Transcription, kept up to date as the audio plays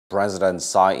President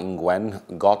Tsai Ing-wen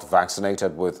got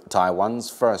vaccinated with Taiwan's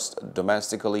first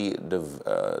domestically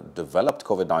developed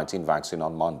COVID-19 vaccine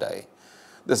on Monday.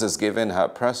 This has given her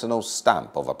personal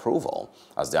stamp of approval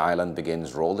as the island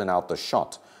begins rolling out the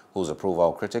shot, whose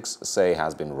approval critics say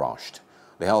has been rushed.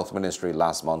 The Health Ministry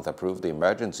last month approved the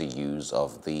emergency use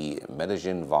of the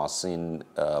Medicine Vaccine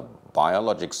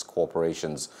Biologics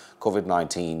Corporation's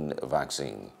COVID-19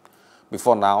 vaccine.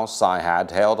 Before now, Tsai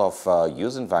had held off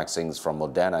using vaccines from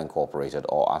Moderna Incorporated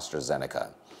or AstraZeneca.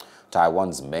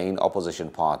 Taiwan's main opposition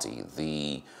party,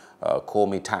 the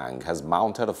Kuomintang, has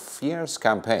mounted a fierce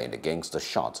campaign against the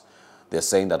shot. They're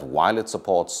saying that while it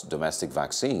supports domestic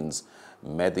vaccines,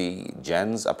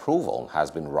 Medigen's approval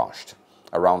has been rushed.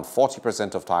 Around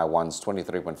 40% of Taiwan's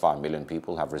 23.5 million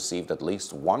people have received at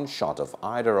least one shot of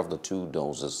either of the two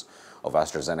doses of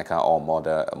AstraZeneca or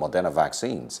Moderna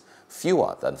vaccines.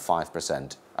 Fewer than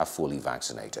 5% are fully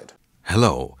vaccinated.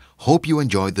 Hello, hope you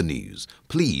enjoyed the news.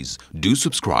 Please do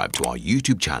subscribe to our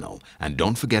YouTube channel and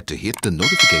don't forget to hit the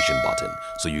notification button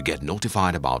so you get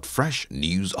notified about fresh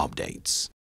news updates.